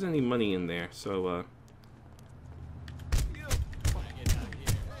don't think there's any money in there, so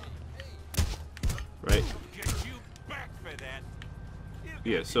right?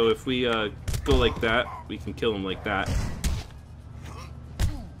 Yeah, so if we go like that, we can kill him like that.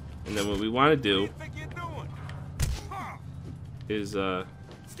 And then what we want to do is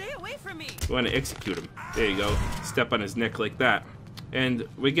stay away from me. we want to execute him. There you go. Step on his neck like that. And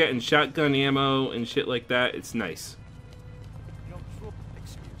we're getting shotgun ammo and shit like that. It's nice.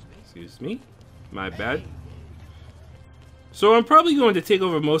 Excuse me. My bad. So I'm probably going to take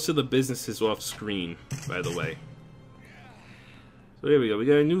over most of the businesses off screen, by the way. So there we go. We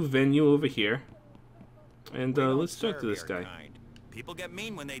got a new venue over here. And let's talk to this guy. People get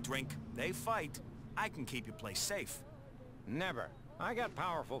mean when they drink. They fight. I can keep your place safe. Never. I got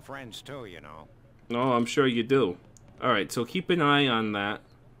powerful friends too, you know. Oh, I'm sure you do. Alright, so keep an eye on that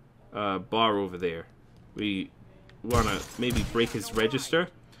bar over there. We want to maybe break his register.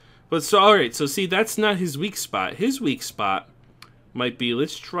 But so, alright, so see, that's not his weak spot. His weak spot might be,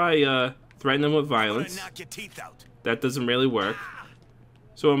 let's try threaten him with violence. Knock your teeth out. That doesn't really work.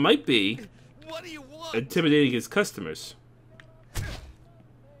 So it might be intimidating his customers.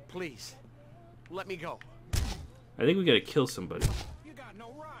 Please, let me go. I think we gotta kill somebody. You got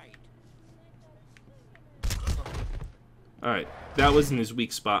no right. Alright, that wasn't his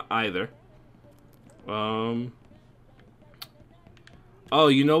weak spot either. Oh,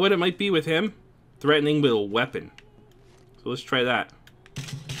 you know what it might be with him? Threatening with a weapon. So let's try that.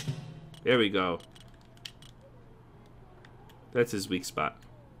 There we go. That's his weak spot.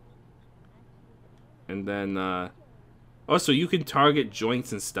 And then, also you can target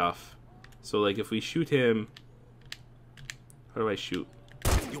joints and stuff. So like if we shoot him, how do I shoot?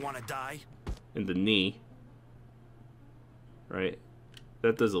 You wanna die? In the knee. Right.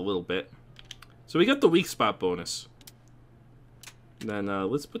 That does a little bit. So we got the weak spot bonus. And then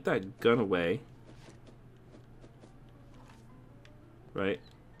let's put that gun away. Right.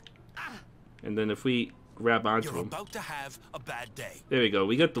 And then if we grab onto him. You're about to have a bad day. There we go.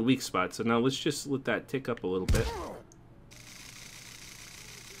 We got the weak spot. So now let's just let that tick up a little bit.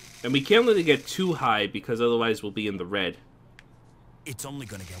 And we can't let it get too high because otherwise we'll be in the red. It's only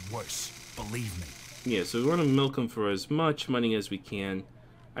gonna get worse. Believe me. Yeah, so we want to milk him for as much money as we can.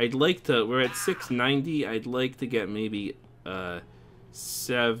 I'd like to, we're at 690. I'd like to get maybe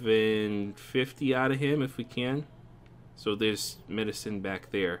 750 out of him if we can. So there's medicine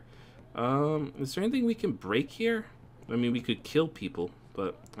back there. Is there anything we can break here? I mean, we could kill people,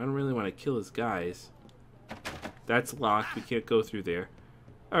 but I don't really want to kill his guys. That's locked. We can't go through there.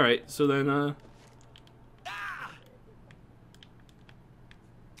 Alright, so then, I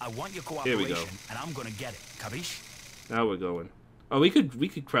want your cooperation, here we go. and I'm gonna get it. Capiche? Now we're going. Oh, we could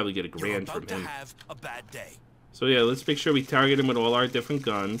probably get a You're grand about from him. to have a bad day. So yeah, let's make sure we target him with all our different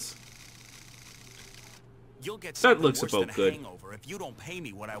guns. You'll get That looks worse about than a good. hangover if you don't pay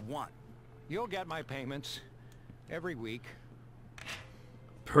me what I want. You'll get my payments every week.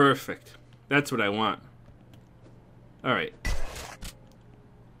 Perfect. That's what I want. Alright.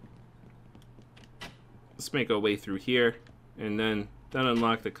 Let's make our way through here. And then that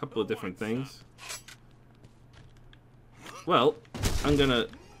unlocked a couple of different things. Well, I'm gonna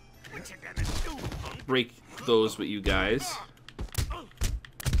break those with you guys.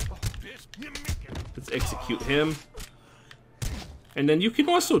 Let's execute him. And then you can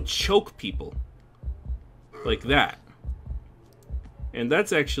also choke people. Like that. And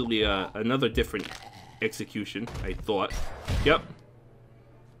that's actually another different execution, I thought. Yep.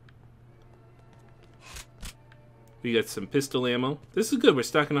 We got some pistol ammo. This is good. We're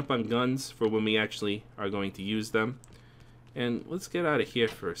stocking up on guns for when we actually are going to use them. And let's get out of here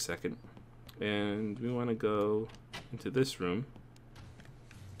for a second. And we want to go into this room.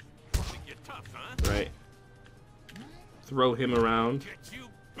 Right. Throw him around.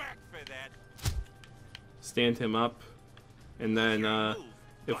 Stand him up. And then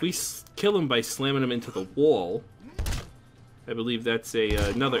if we kill him by slamming him into the wall, I believe that's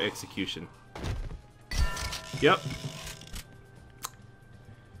another execution. Yep.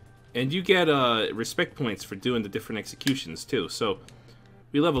 And you get respect points for doing the different executions too. So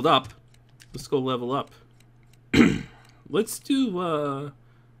we leveled up. Let's go level up. Let's do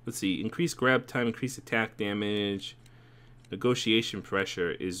let's see, increase grab time, increase attack damage, negotiation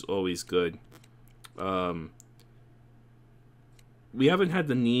pressure is always good. We haven't had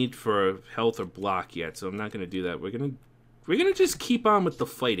the need for health or block yet, so I'm not gonna do that. We're gonna just keep on with the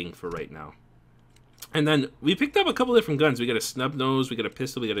fighting for right now. And then we picked up a couple different guns. We got a snub nose, we got a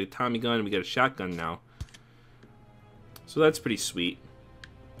pistol, we got a Tommy gun, and we got a shotgun now. So that's pretty sweet.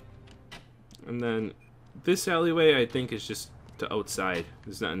 And then this alleyway, I think, is just to outside.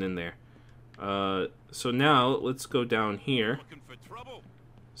 There's nothing in there. So now let's go down here.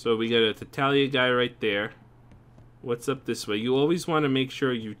 So we got a Tatalia guy right there. What's up this way? You always want to make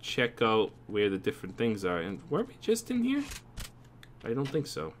sure you check out where the different things are. And were we just in here? I don't think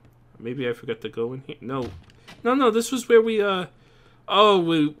so. Maybe I forgot to go in here. No. No, this was where we, oh,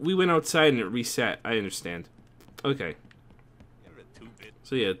 we went outside and it reset. I understand. Okay.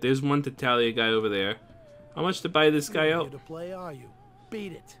 So yeah, there's one Tattaglia guy over there. How much to buy this guy You're out? here to play, are you?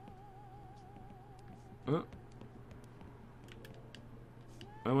 Beat it. Huh?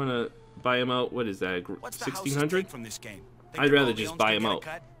 I want to buy him out. What is that? 1600? From this game? I'd rather just buy him out.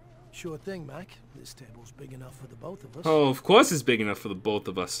 Sure thing, Mac. This table's big enough for the both of us. Oh, of course it's big enough for the both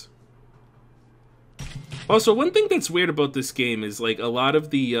of us. Also, one thing that's weird about this game is like a lot of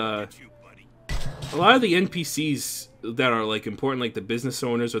the NPCs that are like important, like the business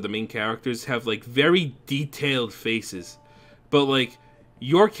owners or the main characters, have like very detailed faces, but like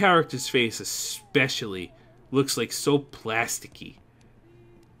your character's face especially looks like so plasticky.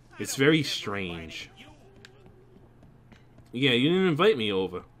 It's very strange. Yeah, you didn't invite me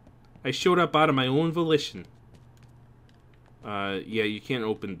over. I showed up out of my own volition. Yeah, you can't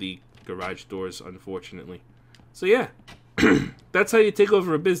open the garage doors, unfortunately. So yeah, that's how you take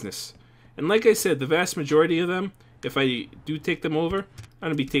over a business. And like I said, the vast majority of them, if I do take them over, I'm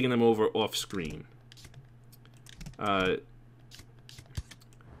going to be taking them over off screen.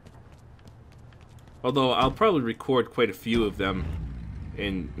 Although I'll probably record quite a few of them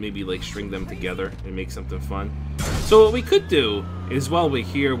and maybe like string them together and make something fun. So what we could do is while we're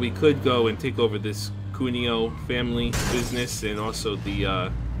here, we could go and take over this Cuneo family business, and also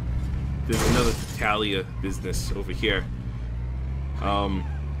the there's another Tattaglia business over here.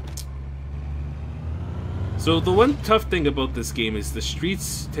 So the one tough thing about this game is the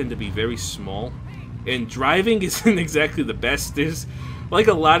streets tend to be very small, and driving isn't exactly the best. There's, like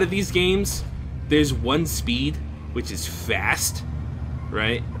a lot of these games, there's one speed, which is fast,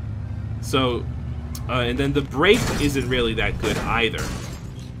 right? So, and then the brake isn't really that good either.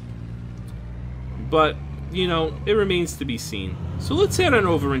 But, you know, it remains to be seen. So let's head on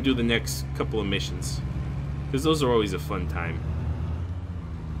over and do the next couple of missions, because those are always a fun time.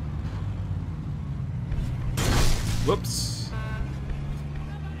 Whoops.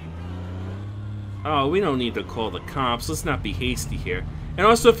 Oh, we don't need to call the cops. Let's not be hasty here. And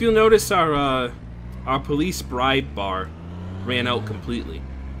also, if you'll notice, our police bribe bar ran out completely.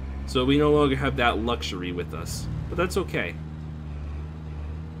 So we no longer have that luxury with us. But that's okay.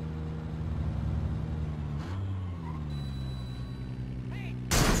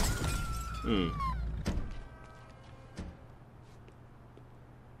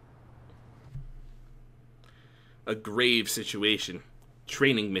 A grave situation.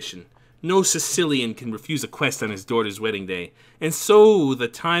 Training mission. No Sicilian can refuse a quest on his daughter's wedding day, and so the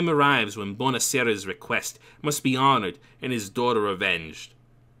time arrives when Bonacera's request must be honored and his daughter avenged.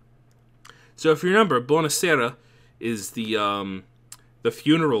 So if you remember, Bonacera is the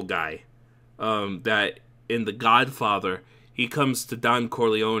funeral guy that in The Godfather, he comes to Don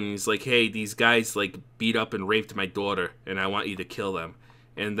Corleone and he's like, hey, these guys like beat up and raped my daughter and I want you to kill them.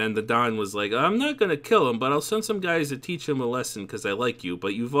 And then the Don was like, I'm not going to kill him, but I'll send some guys to teach him a lesson because I like you,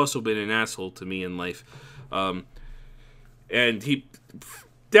 but you've also been an asshole to me in life. And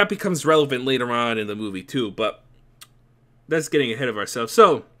that becomes relevant later on in the movie too, but that's getting ahead of ourselves.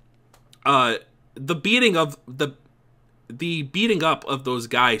 So, the beating up of those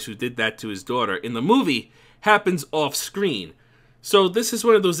guys who did that to his daughter in the movie happens off screen. So this is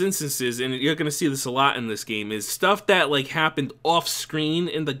one of those instances, and you're going to see this a lot in this game, is stuff that like happened off screen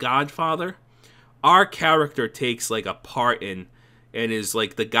in The Godfather. Our character takes like a part in and is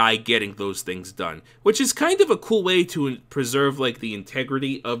like the guy getting those things done, which is kind of a cool way to preserve like the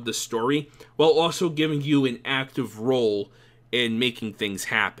integrity of the story while also giving you an active role in making things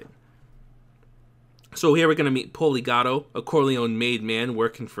happen. So here we're going to meet Poligato, a Corleone made man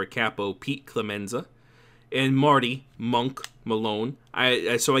working for Capo Pete Clemenza, and Marty, Monk, Malone.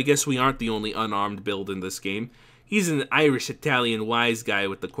 So I guess we aren't the only unarmed build in this game. He's an Irish-Italian wise guy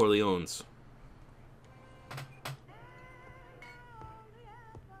with the Corleones.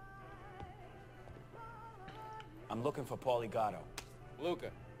 I'm looking for Poligato.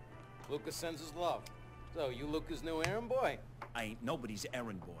 Luca. Luca sends his love. So, you Luca's new errand boy? I ain't nobody's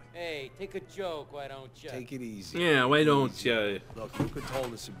errand boy. Hey, take a joke, why don't you? Take it easy. Yeah, why don't you? Look, Luca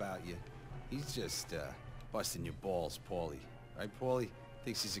told us about you. He's just, busting your balls, Paulie. Right, Paulie?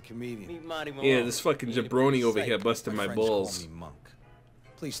 Thinks he's a comedian. Meet Marty Malone. Yeah, this fucking jabroni over here busting my balls. Call me Monk.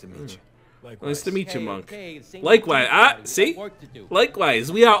 Pleased to meet you. Likewise. Nice to meet you, Monk. Hey, Likewise. See?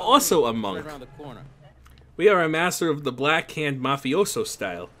 Likewise, we are also a monk. Right around the corner. We are a master of the Blackhand mafioso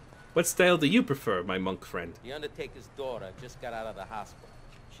style. What style do you prefer, my monk friend? The Undertaker's daughter just got out of the hospital.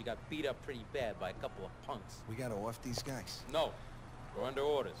 She got beat up pretty bad by a couple of punks. We gotta off these guys. No, we're under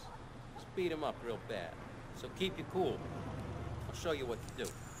orders. Just beat them up real bad. So keep you cool. I'll show you what to do.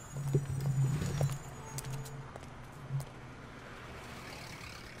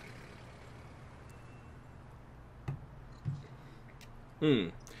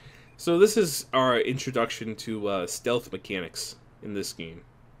 So this is our introduction to stealth mechanics in this game.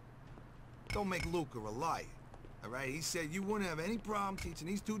 Don't make Luca a liar. Alright, he said you wouldn't have any problem teaching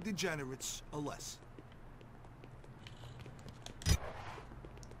these two degenerates a lesson.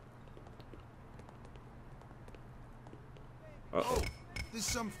 Oh, this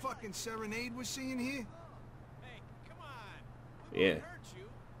some fucking serenade we're seeing here? Yeah.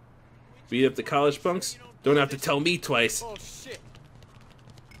 Beat up the college punks? Don't have to tell me twice.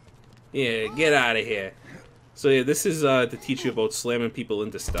 Yeah, get out of here. So yeah, this is to teach you about slamming people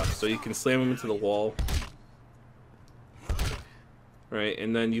into stuff. So you can slam them into the wall. Right,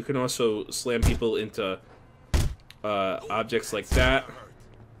 and then you can also slam people into objects like that.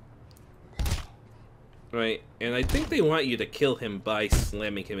 Right, and I think they want you to kill him by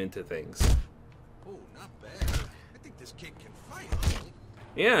slamming him into things. Oh, not bad. I think this kid can fight.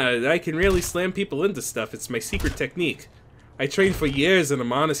 Yeah, I can really slam people into stuff. It's my secret technique. I trained for years in a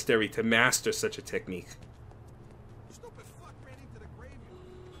monastery to master such a technique.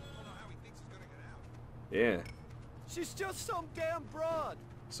 Yeah. She's just some damn broad.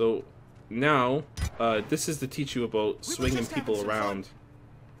 So now, this is to teach you about swinging people around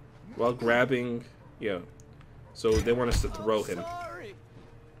while grabbing. Yeah. So they want us to throw him.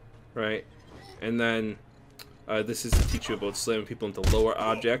 Right. And then this is to teach you about slamming people into lower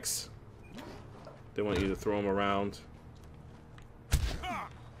objects. They want you to throw him around.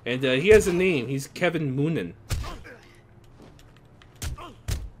 And he has a name. He's Kevin Moonen.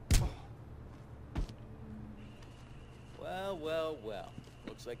 Well.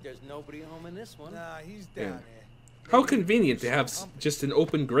 Looks like there's nobody home in this one. Nah, he's down there. How convenient to have just an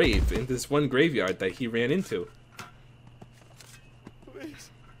open grave in this one graveyard that he ran into. Please,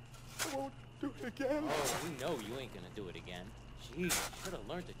 I won't do it again. Oh, we know you ain't gonna do it again. Jeez, should have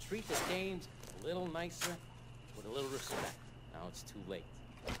learned to treat the dames a little nicer, with a little respect. Now it's too late.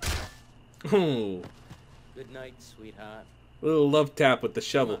 Oh. Good night, sweetheart. A little love tap with the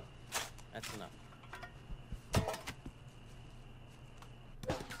shovel. That's enough.